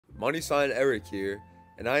Money sign Eric here,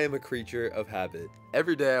 and I am a creature of habit.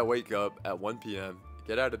 Every day I wake up at 1 p.m.,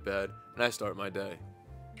 get out of bed, and I start my day.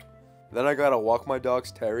 Then I gotta walk my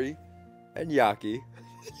dogs Terry and Yaki.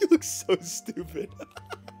 You look so stupid.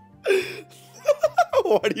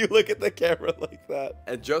 Why do you look at the camera like that?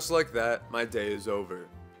 And just like that, my day is over.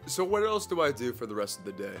 So what else do I do for the rest of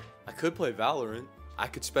the day? I could play Valorant. I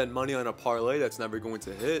could spend money on a parlay that's never going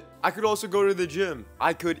to hit. I could also go to the gym.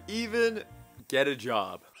 I could even get a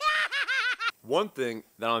job. One thing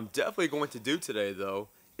that I'm definitely going to do today, though,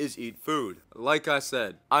 is eat food. Like I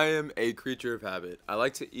said, I am a creature of habit. I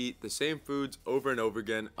like to eat the same foods over and over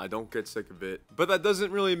again. I don't get sick of it. But that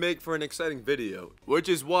doesn't really make for an exciting video, which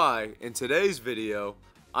is why in today's video,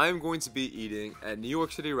 I am going to be eating at New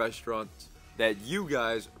York City restaurants that you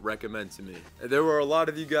guys recommend to me. And there were a lot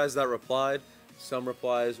of you guys that replied. Some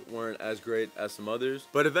replies weren't as great as some others,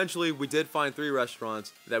 but eventually we did find 3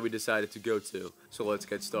 restaurants that we decided to go to. So let's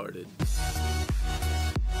get started.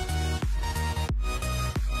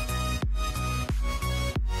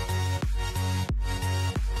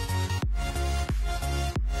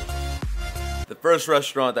 The first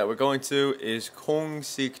restaurant that we're going to is Kong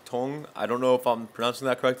Sik Tong. I don't know if I'm pronouncing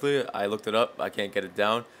that correctly. I looked it up. I can't get it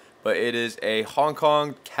down. But it is a Hong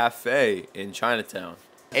Kong cafe in Chinatown.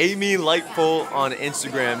 Amy Lightful on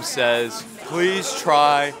Instagram says, please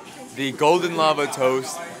try the golden lava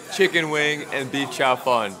toast, chicken wing, and beef chow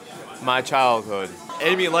fun. My childhood.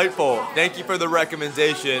 Amy Lightful, thank you for the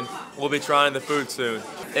recommendation. We'll be trying the food soon.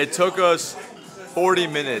 It took us 40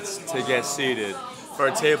 minutes to get seated for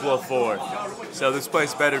a table of 4. So this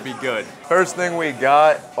place better be good. First thing we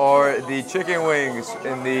got are the chicken wings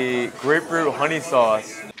in the grapefruit honey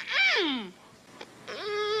sauce.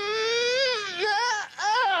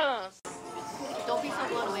 Don't be so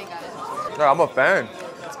blown away, guys. Yeah, I'm a fan.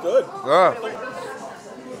 It's good. Yeah.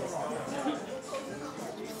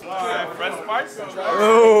 Fresh spice?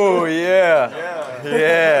 Oh, yeah.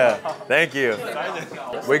 Yeah. Thank you.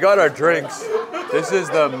 We got our drinks. This is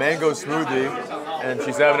the mango smoothie, and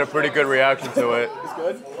she's having a pretty good reaction to it. It's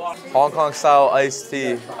good. Hong Kong style iced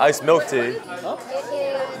tea, iced milk tea. Huh?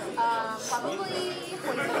 It is probably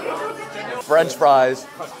 45. French fries.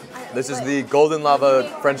 This is the golden lava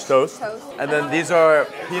French toast. And then these are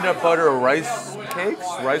peanut butter rice cakes,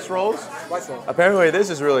 rice rolls. Rice roll. Apparently this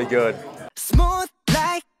is really good. Smooth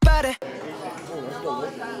like butter.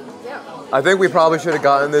 I think we probably should have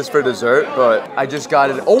gotten this for dessert, but I just got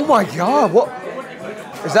it. Oh my God, what?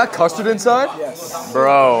 Is that custard inside? Yes.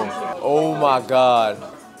 Bro, oh my God.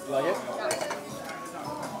 You like it?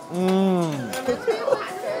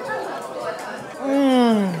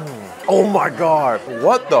 Oh my God,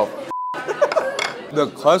 what the f? The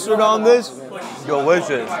custard on this,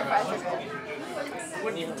 delicious.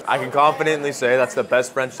 I can confidently say that's the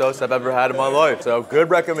best French toast I've ever had in my life. So good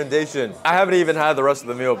recommendation. I haven't even had the rest of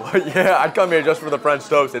the meal, but yeah, I'd come here just for the French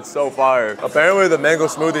toast. It's so fire. Apparently the mango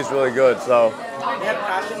smoothie is really good, so. They have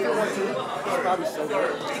passion for one too. It's probably so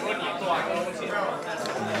good.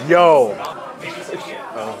 Yo.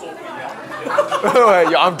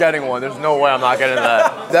 Yo, I'm getting one. There's no way I'm not getting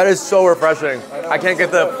that. That is so refreshing. I can't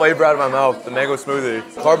get the flavor out of my mouth, the mango smoothie.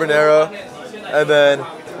 Carbonara, and then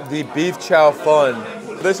the beef chow fun.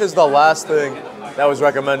 This is the last thing that was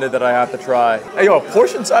recommended that I have to try. Hey, yo,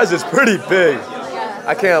 portion size is pretty big.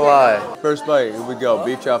 I can't lie. First bite, here we go,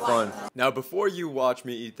 beef chow fun. Now, before you watch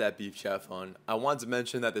me eat that beef chow fun, I want to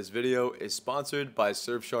mention that this video is sponsored by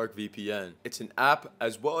Surfshark VPN. It's an app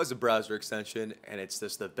as well as a browser extension, and it's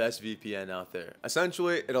just the best VPN out there.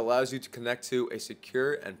 Essentially, it allows you to connect to a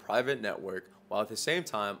secure and private network, while at the same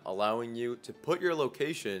time allowing you to put your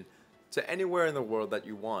location to anywhere in the world that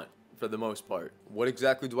you want. For the most part. What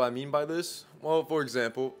exactly do I mean by this? Well, for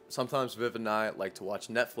example, sometimes Viv and I like to watch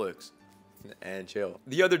Netflix and chill.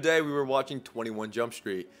 The other day we were watching 21 Jump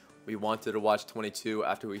Street. We wanted to watch 22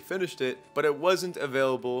 after we finished it, but it wasn't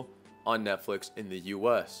available on Netflix in the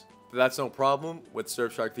US. But that's no problem. With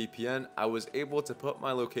Surfshark VPN, I was able to put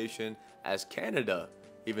my location as Canada,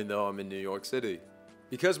 even though I'm in New York City.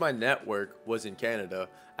 Because my network was in Canada,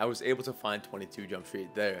 I was able to find 22 Jump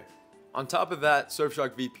Street there. On top of that,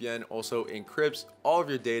 Surfshark VPN also encrypts all of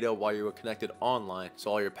your data while you are connected online,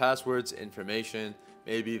 so all your passwords, information,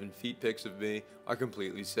 maybe even feet pics of me are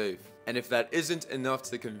completely safe. And if that isn't enough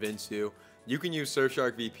to convince you, you can use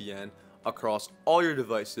Surfshark VPN across all your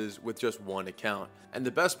devices with just one account. And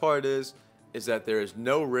the best part is that there is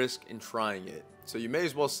no risk in trying it. So you may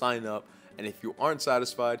as well sign up, and if you aren't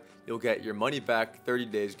satisfied, you'll get your money back 30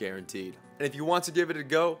 days guaranteed. And if you want to give it a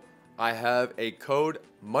go, I have a code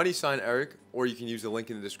moneysigneric, or you can use the link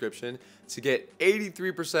in the description to get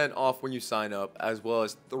 83% off when you sign up, as well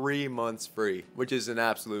as 3 months free, which is an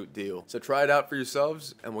absolute deal. So try it out for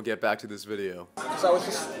yourselves, and we'll get back to this video. So I was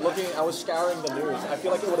just looking, I was scouring the news. I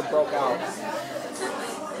feel like it would have broke out.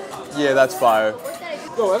 Yeah, that's fire.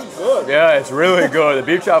 Oh, that's good. Yeah, it's really good. The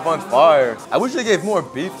beef chow fun's fire. I wish they gave more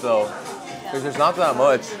beef though, because there's not that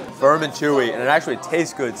much. Firm and chewy, and it actually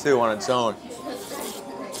tastes good too on its own.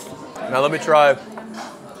 Now let me try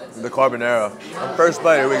the carbonara. First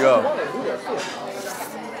bite, here we go.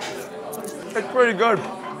 It's pretty good.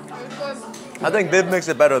 I think Viv makes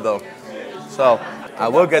it better though. So, I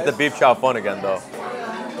will get the beef chow fun again though.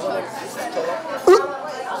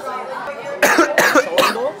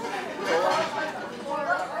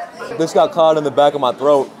 This got caught in the back of my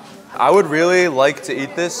throat. I would really like to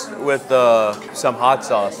eat this with some hot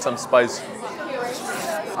sauce, some spice.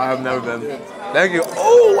 I have never been. Thank you.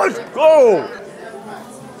 Oh, let's go!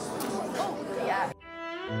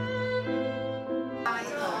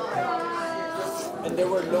 And there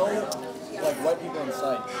were no like white people in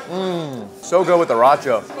sight. So good with the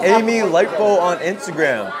racha. Amy Lightful on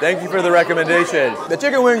Instagram. Thank you for the recommendation. The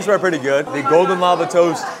chicken wings were pretty good. The golden lava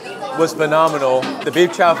toast was phenomenal. The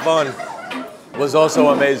beef chow fun was also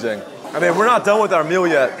amazing. I mean, we're not done with our meal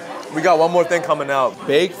yet. We got one more thing coming out.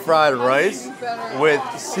 Baked fried rice with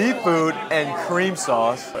seafood and cream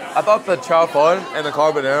sauce. I thought the chow fun and the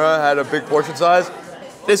carbonara had a big portion size.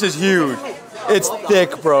 This is huge. It's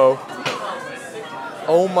thick, bro.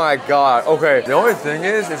 Oh my God. Okay, the only thing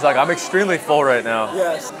is like I'm extremely full right now.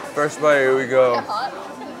 Yes. First bite, here we go.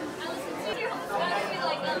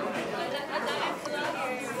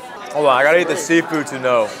 Hold on, I gotta eat the seafood to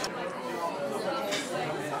know.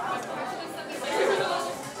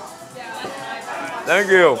 Thank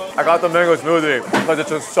you. I got the mango smoothie because it's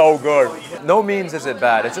just so good. No means is it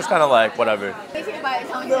bad. It's just kind of like whatever. Make sure you buy it.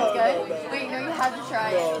 Tell me if it's good. Wait, no, you have to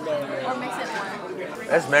try it. Or mix it more.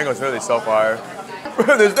 This mango smoothie is so fire.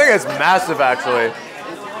 This thing is massive, actually.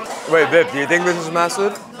 Wait, Viv, do you think this is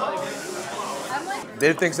massive?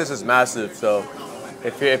 Viv thinks this is massive, so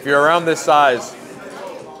if you're around this size.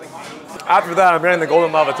 After that, I'm getting the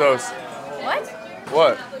golden lava toast. What?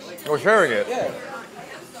 What? We're sharing it. Yeah.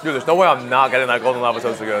 Dude, there's no way I'm not getting that golden lava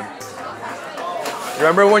toast again.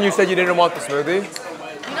 Remember when you said you didn't want the smoothie?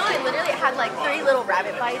 You know, I literally had like 3 little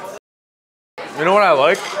rabbit bites. You know what I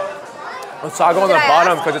like? The sago on the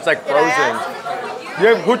bottom because it's like frozen. You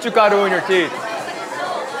have huchukaru in your teeth.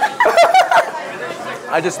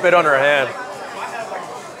 I just spit on her hand.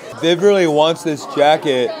 Viv really wants this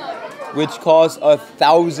jacket, which costs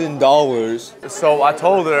 $1,000. So I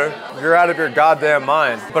told her, you're out of your goddamn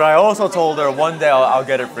mind. But I also told her one day I'll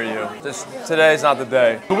get it for you. Just today's not the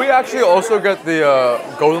day. Can we actually also get the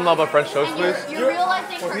golden lava French toast, please? You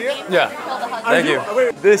realizing for games Yeah. Thank you.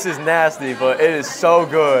 This is nasty, but it is so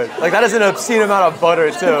good. Like that is an obscene amount of butter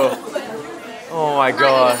too. Oh my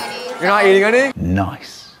God. You're not eating any?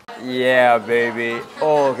 Nice. Yeah, baby.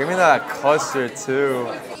 Oh, give me that custard too.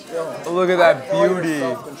 Look at that beauty.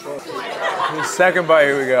 The second bite,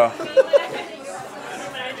 here we go.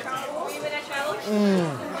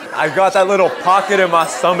 I got that little pocket in my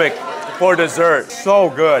stomach for dessert. So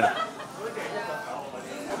good.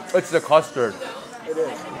 It's the custard. It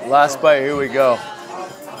is. Last bite, here we go.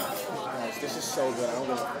 Nice. This is so good. I don't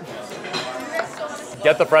know.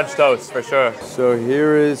 Get the French toast for sure. So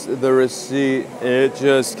here is the receipt. It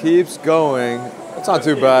just keeps going. It's not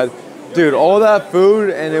too bad. Dude, all that food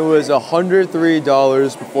and it was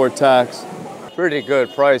 $103 before tax. Pretty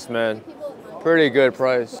good price, man. Pretty good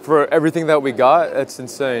price. For everything that we got, it's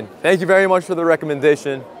insane. Thank you very much for the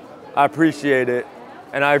recommendation. I appreciate it.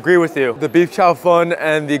 And I agree with you. The beef chow fun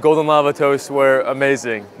and the golden lava toast were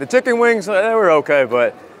amazing. The chicken wings, they were okay,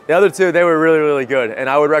 but the other two, they were really, really good. And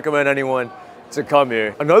I would recommend anyone to come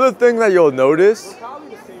here. Another thing that you'll notice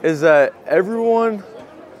is that everyone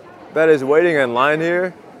that is waiting in line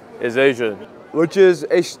here is Asian, which is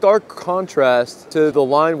a stark contrast to the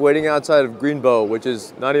line waiting outside of Greenbow, which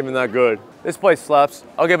is not even that good. This place slaps.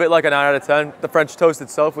 I'll give it like a 9 out of 10. The French toast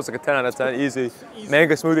itself was like a 10 out of 10, easy.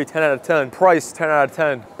 Mango smoothie, 10 out of 10. Price, 10 out of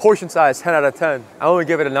 10. Portion size, 10 out of 10. I only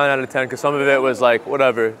give it a 9 out of 10 because some of it was like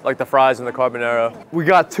whatever, like the fries and the carbonara. We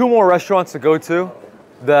got 2 more restaurants to go to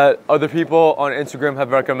that other people on Instagram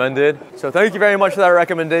have recommended. So thank you very much for that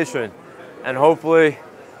recommendation. And hopefully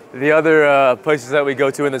the other places that we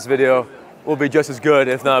go to in this video will be just as good,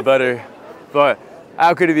 if not better. But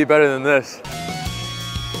how could it be better than this?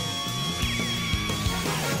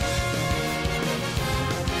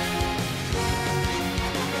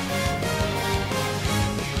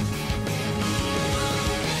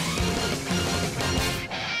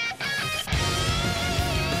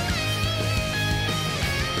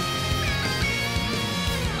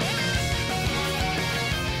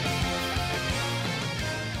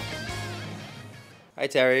 Hi,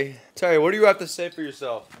 Terry. Terry, what do you have to say for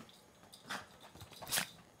yourself?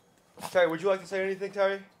 Terry, would you like to say anything,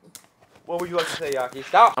 Terry? What would you like to say, Yaki?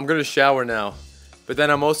 Stop! I'm gonna shower now, but then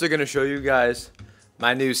I'm also gonna show you guys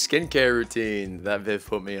my new skincare routine that Viv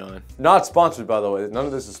put me on. Not sponsored, by the way. None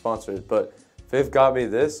of this is sponsored, but Viv got me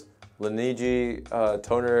this Laneige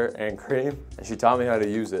toner and cream, and she taught me how to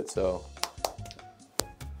use it, so.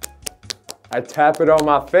 I tap it on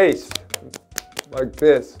my face, like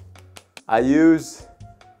this. I use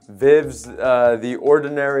Viv's The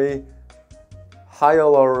Ordinary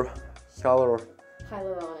hyaluronic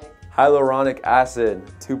acid,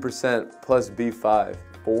 2% plus B5.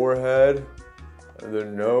 Forehead, the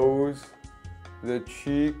nose, the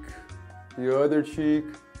cheek, the other cheek,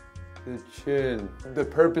 the chin. The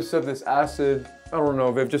purpose of this acid, I don't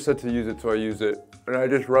know, Viv just said to use it, so I use it. And I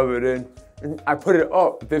just rub it in, and I put it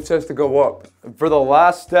up. Viv says to go up. For the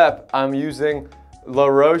last step, I'm using La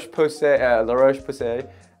Roche-Posay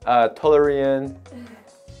Toleriane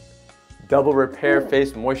Double Repair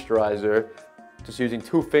Face Moisturizer. Just using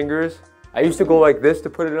 2 fingers. I used to go like this to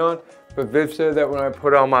put it on, but Viv said that when I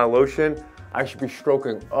put on my lotion, I should be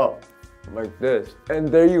stroking up like this. And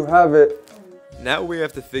there you have it. Now we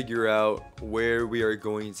have to figure out where we are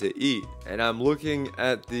going to eat. And I'm looking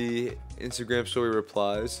at the Instagram story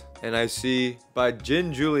replies, and I see by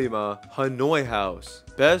Jin Julima, Hanoi House.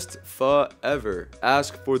 Best pho ever.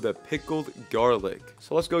 Ask for the pickled garlic.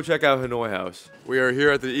 So let's go check out Hanoi House. We are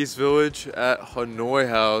here at the East Village at Hanoi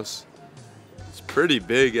House. It's pretty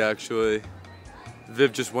big, actually.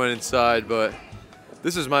 Viv just went inside, but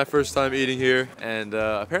this is my first time eating here, and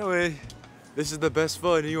apparently this is the best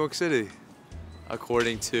pho in New York City,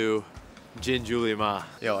 according to Jin Julie Ma.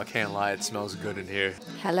 Yo, I can't lie, it smells good in here.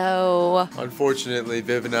 Hello. Unfortunately,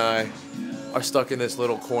 Viv and I are stuck in this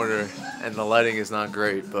little corner, and the lighting is not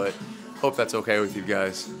great, but hope that's okay with you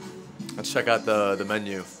guys. Let's check out the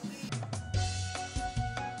menu.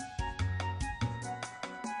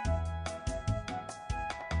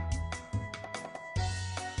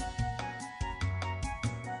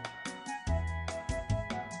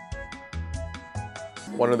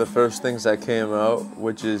 One of the first things that came out,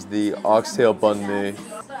 which is the oxtail banh mi,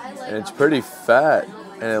 and it's pretty fat,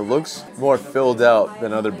 and it looks more filled out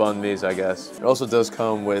than other banh mi's, I guess. It also does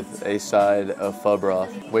come with a side of pho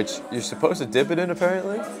broth, which you're supposed to dip it in,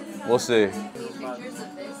 apparently. We'll see.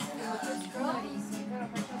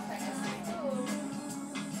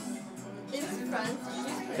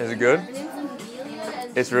 Is it good?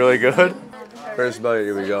 It's really good? First bite,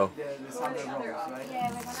 here we go.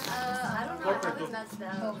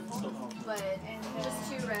 But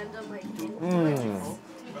just 2 random like.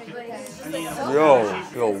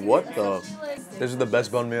 Yo, what the? This is the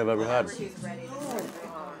best banh mi I've ever had.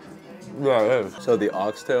 Yeah, it is. So the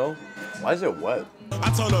oxtail, why is it wet? I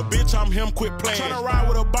told a bitch I'm him, quit playing. Tryna ride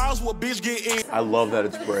with a boss, what bitch get in? I love that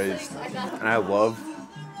it's braised, and I love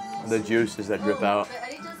the juices that drip out.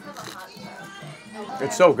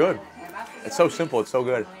 It's so good. It's so simple. It's so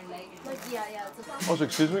good. Also,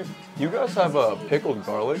 excuse me, you guys have a pickled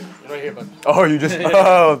garlic? Right here, bud. Oh, you just,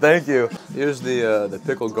 oh, thank you. Here's the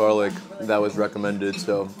pickled garlic that was recommended,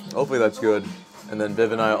 so hopefully that's good. And then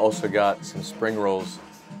Viv and I also got some spring rolls.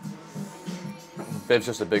 Viv's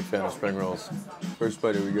just a big fan of spring rolls. First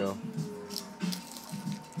bite, here we go.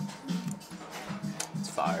 It's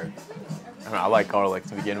fire. I don't know, I like garlic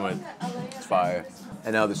to begin with. It's fire.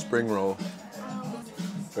 And now the spring roll.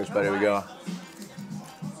 First bite, here we go.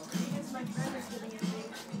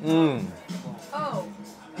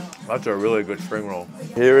 That's a really good spring roll.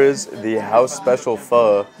 Here is the house special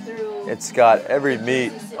pho. It's got every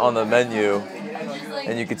meat on the menu.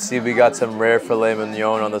 And you can see we got some rare filet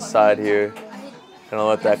mignon on the side here. Gonna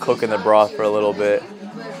let that cook in the broth for a little bit.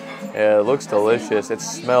 Yeah, it looks delicious. It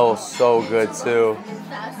smells so good too.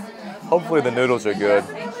 Hopefully the noodles are good.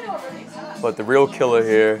 But the real killer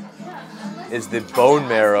here is the bone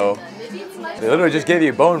marrow. They literally just gave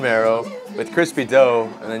you bone marrow with crispy dough,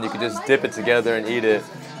 and then you can just dip it together and eat it.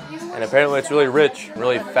 And apparently it's really rich,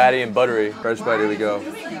 really fatty and buttery. First bite, here we go.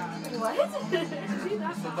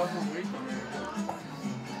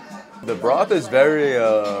 The broth is very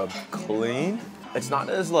clean. It's not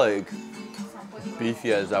as like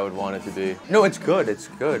beefy as I would want it to be. No, it's good, it's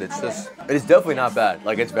good. It's just, it's definitely not bad.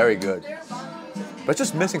 Like, it's very good. But it's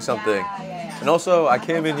just missing something. And also, I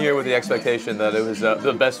came in here with the expectation that it was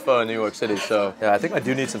the best pho in New York City, so yeah, I think I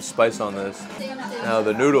do need some spice on this. Now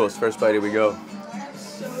the noodles, first bite, here we go.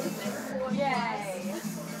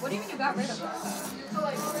 What do you mean you got rid of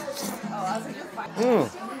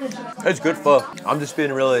that? It's good pho. I'm just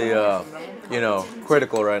being really, you know,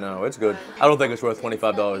 critical right now. It's good. I don't think it's worth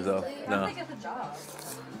 $25 though. No.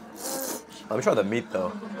 Let me try the meat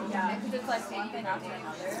though. Meat's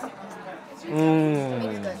good.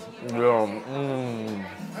 Yeah.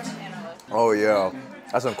 Oh yeah,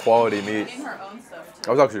 that's some quality meat. That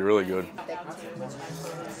was actually really good.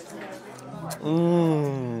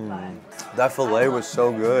 That filet was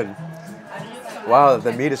so good. Wow,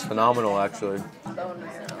 the meat is phenomenal actually. Bone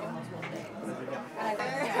marrow.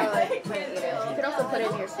 You can also put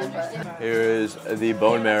it in your soup. But Here is the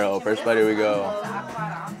bone marrow. First bite, here we go.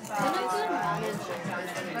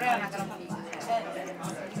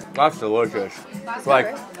 That's delicious.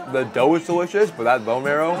 Like, the dough is delicious, but that bone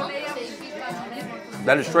marrow,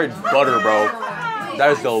 that is straight butter, bro.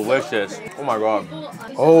 That is delicious. Oh my God.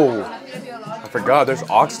 Oh, I forgot, there's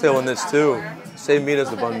oxtail in this too. Same meat as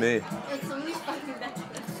the banh mi.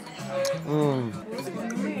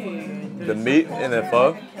 The meat in the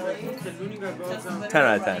pho, 10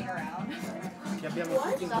 out of 10.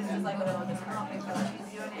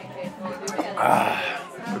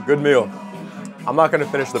 A good meal. I'm not gonna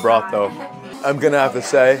finish the broth though. I'm gonna have to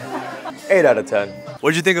say 8 out of 10.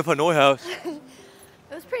 What'd you think of Hanoi House? it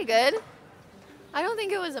was pretty good. I don't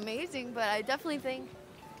think it was amazing, but I definitely think,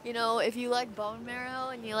 you know, if you like bone marrow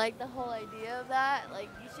and you like the whole idea of that, like,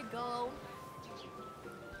 you should go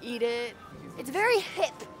eat it. It's very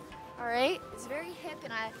hip, all right? It's very hip,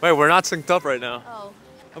 and I... Wait, we're not synced up right now. Oh.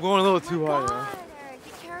 I'm going a little too high now. God, Eric,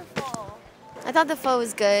 be careful. I thought the pho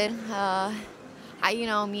was good. You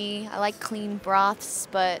know me, I like clean broths,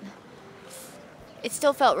 but it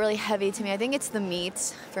still felt really heavy to me. I think it's the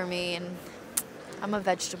meat for me, and I'm a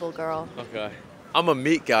vegetable girl. Okay. I'm a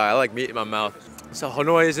meat guy. I like meat in my mouth. So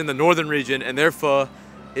Hanoi is in the northern region, and their pho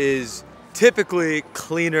is typically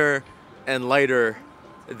cleaner and lighter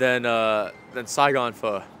than Saigon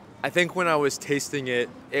pho. I think when I was tasting it,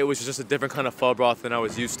 it was just a different kind of pho broth than I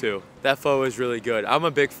was used to. That pho is really good. I'm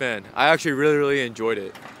a big fan. I actually really enjoyed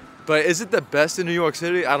it. But is it the best in New York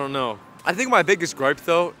City? I don't know. I think my biggest gripe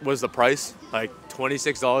though was the price. Like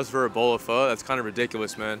 $26 for a bowl of pho. That's kind of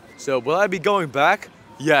ridiculous, man. So will I be going back?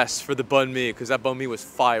 Yes, for the banh mi, because that banh mi was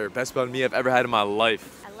fire. Best banh mi I've ever had in my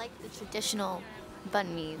life. I like the traditional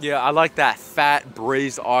banh mi. Yeah, I like that fat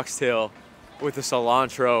braised oxtail with the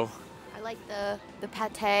cilantro. I like the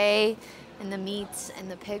pate and the meats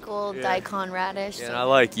and the pickled daikon radish. Yeah, and I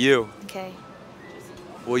like you. Okay.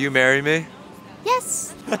 Will you marry me?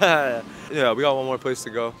 Yes. Yeah, we got one more place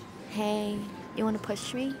to go. Hey, you want to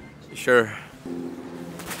push me? Sure.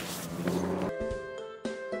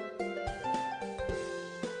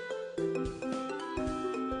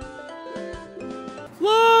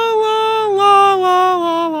 La la la la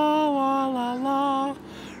la la la la la.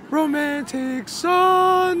 Romantic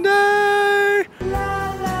Sunday.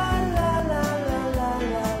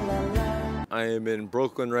 I am in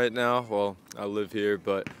Brooklyn right now. Well, I live here,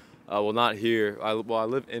 but well, not here. I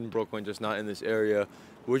live in Brooklyn, just not in this area,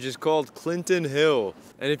 which is called Clinton Hill.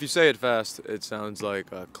 And if you say it fast, it sounds like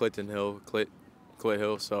Clinton Hill, Clit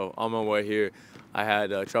Hill. So on my way here, I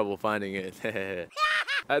had trouble finding it.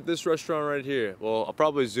 At this restaurant right here. Well, I'll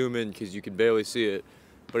probably zoom in because you can barely see it,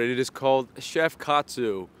 but it is called Chef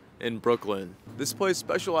Katsu in Brooklyn. This place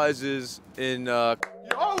specializes in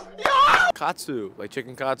katsu, like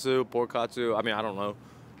chicken katsu, pork katsu. I mean, I don't know.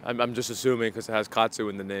 I'm just assuming because it has katsu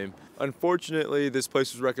in the name. Unfortunately, this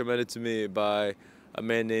place was recommended to me by a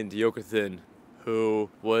man named Yokathin, who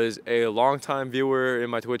was a longtime viewer in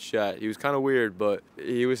my Twitch chat. He was kind of weird, but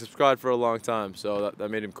he was subscribed for a long time, so that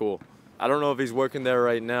made him cool. I don't know if he's working there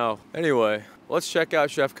right now. Anyway, let's check out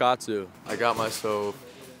Chef Katsu. I got myself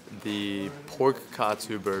the pork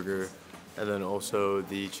katsu burger, and then also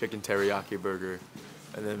the chicken teriyaki burger.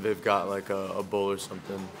 And then they've got like a bowl or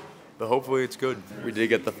something. But hopefully it's good. We did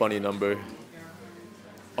get the funny number.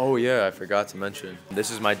 Oh yeah, I forgot to mention. This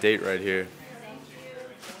is my date right here.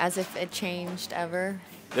 As if it changed ever.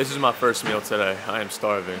 This is my first meal today. I am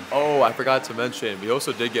starving. Oh, I forgot to mention, we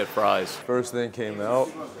also did get fries. First thing came out,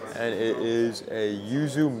 and it is a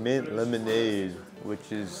yuzu mint lemonade,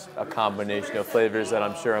 which is a combination of flavors that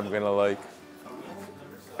I'm sure I'm gonna like.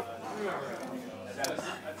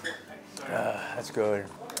 That's good.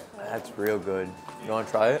 That's real good. You wanna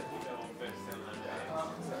try it?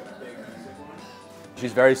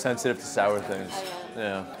 She's very sensitive to sour things.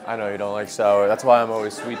 Yeah, I know you don't like sour. That's why I'm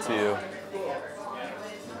always sweet to you.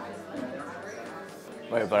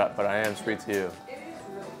 Wait, but I am sweet to you.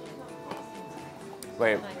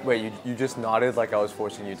 Wait, you just nodded like I was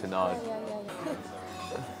forcing you to nod.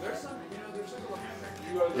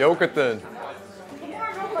 Yokathin.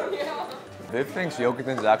 Viv thinks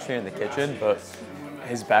Yokathin's actually in the kitchen, but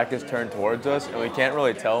his back is turned towards us, and we can't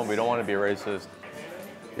really tell him. We don't want to be racist.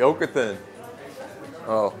 Yokathin.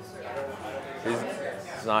 Oh.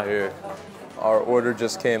 It's not here. Our order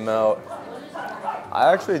just came out.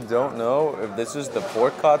 I actually don't know if this is the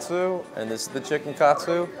pork katsu and this is the chicken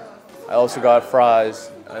katsu. I also got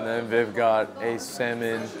fries, and then Viv got a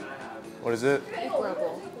salmon, what is it? Ikura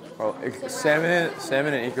bowl. Oh, salmon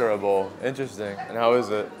and ikura bowl. Interesting. And how is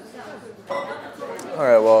it? All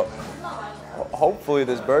right, well, hopefully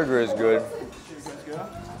this burger is good.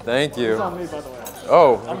 Thank you. It's on me, by the way.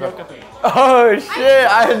 Oh. I'm Yokotin. Oh shit,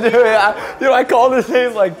 I knew it. I called his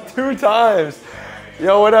name like 2 times.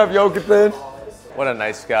 Yo, what up, Yokotin? What a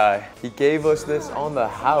nice guy. He gave us this on the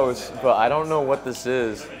house, but I don't know what this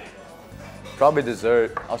is. Probably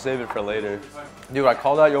dessert. I'll save it for later. Dude, I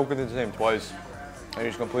called out Yokotin's name twice, and he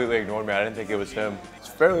just completely ignored me. I didn't think it was him.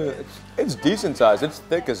 It's decent size. It's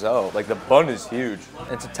thick as hell. Like, the bun is huge.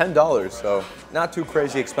 It's $10, so not too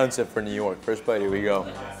crazy expensive for New York. First bite, here we go.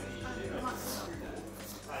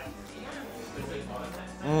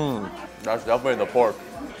 That's definitely the pork.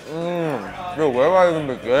 Dude, where do I even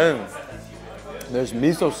begin? There's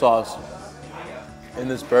miso sauce in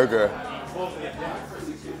this burger.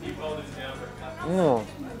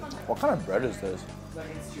 What kind of bread is this?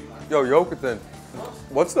 Yo, Yokotin,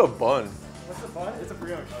 what's the bun? What's the bun? It's a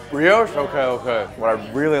brioche. Brioche? Okay. What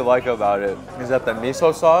I really like about it is that the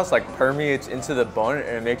miso sauce like permeates into the bun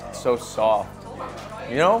and it makes it so soft.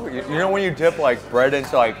 You know when you dip like bread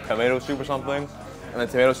into like tomato soup or something, and the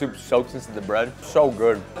tomato soup soaks into the bread? So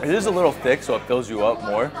good. It is a little thick, so it fills you up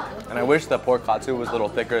more. And I wish the pork katsu was a little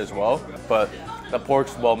thicker as well, but the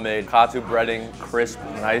pork's well made. Katsu breading, crisp,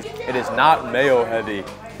 nice. It is not mayo heavy,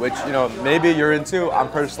 which, you know, maybe you're into. I'm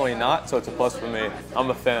personally not, so it's a plus for me. I'm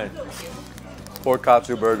a fan. Pork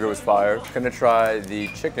katsu burger was fire. Gonna try the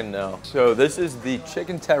chicken now. So this is the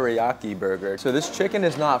chicken teriyaki burger. So this chicken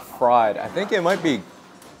is not fried. I think it might be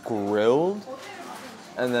grilled.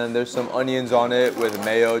 And then there's some onions on it with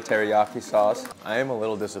mayo teriyaki sauce. I am a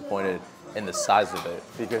little disappointed in the size of it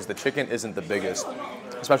because the chicken isn't the biggest,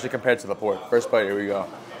 especially compared to the pork. First bite, here we go.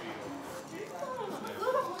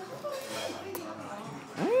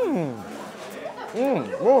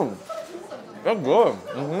 That's good.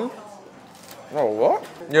 Oh, what?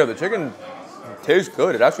 Yeah, the chicken tastes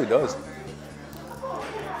good. It actually does.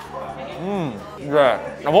 Yeah,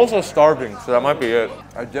 I'm also starving, so that might be it.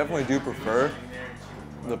 I definitely do prefer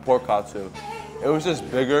the pork katsu. It was just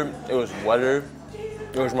bigger, it was wetter,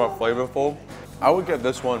 it was more flavorful. I would get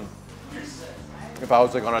this one if I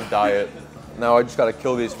was like on a diet. Now I just gotta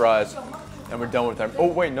kill these fries and we're done with them. Oh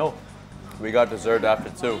wait, no. We got dessert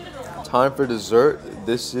after too. Time for dessert.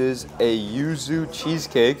 This is a yuzu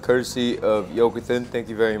cheesecake, courtesy of Yokotin. Thank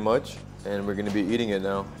you very much. And we're gonna be eating it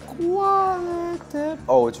now. Quality.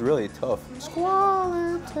 Oh, it's really tough.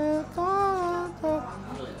 Quality.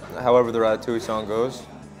 However the Ratatouille song goes.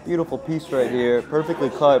 Beautiful piece right here, perfectly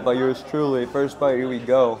cut by yours truly. First bite, here we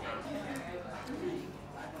go.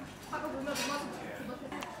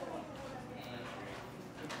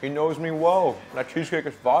 He knows me well. That cheesecake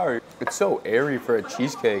is fire. It's so airy for a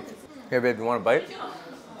cheesecake. Here, babe, you want a bite?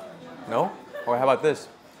 No? Or how about this?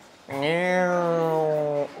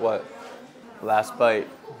 What? Last bite.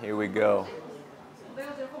 Here we go.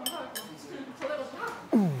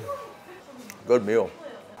 Good meal.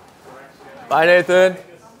 Bye, Nathan.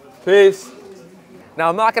 Peace. Now,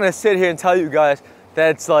 I'm not gonna sit here and tell you guys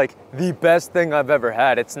that it's like the best thing I've ever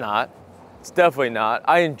had. It's not. It's definitely not.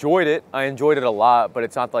 I enjoyed it. I enjoyed it a lot, but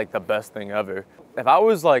it's not like the best thing ever. If I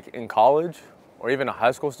was like in college or even a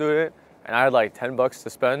high school student and I had like 10 bucks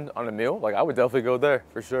to spend on a meal, like I would definitely go there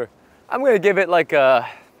for sure. I'm gonna give it like a...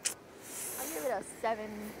 I'll give it a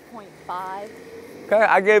 7.5. Okay,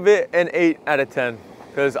 I gave it an 8 out of 10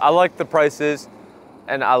 because I like the prices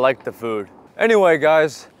and I like the food. Anyway,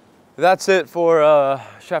 guys, that's it for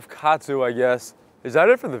Chef Katsu, I guess. Is that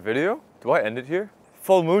it for the video? Do I end it here?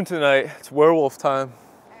 Full moon tonight. It's werewolf time.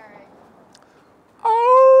 Alright.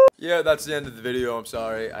 Oh! Yeah, that's the end of the video. I'm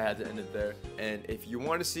sorry. I had to end it there. And if you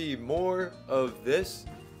want to see more of this,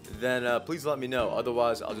 then please let me know.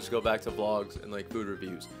 Otherwise, I'll just go back to vlogs and like food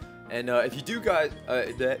reviews. And if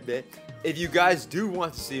you guys do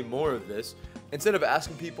want to see more of this, instead of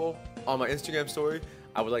asking people on my Instagram story,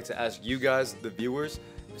 I would like to ask you guys, the viewers.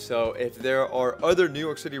 So if there are other New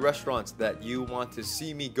York City restaurants that you want to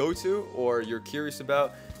see me go to or you're curious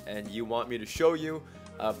about and you want me to show you,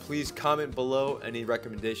 please comment below any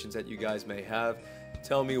recommendations that you guys may have.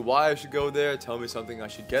 Tell me why I should go there. Tell me something I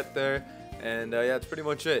should get there. And yeah, that's pretty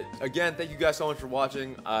much it. Again, thank you guys so much for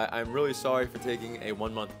watching. I'm really sorry for taking a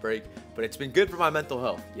 1-month break, but it's been good for my mental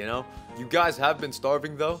health, you know? You guys have been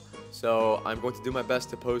starving though, so I'm going to do my best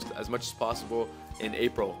to post as much as possible in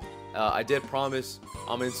April. I did promise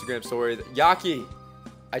on my Instagram story that, Yaki!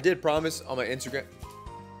 I did promise on my Instagram...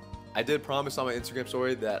 I did promise on my Instagram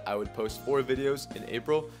story that I would post 4 videos in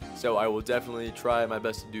April, so I will definitely try my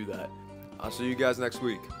best to do that. I'll see you guys next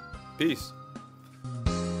week. Peace.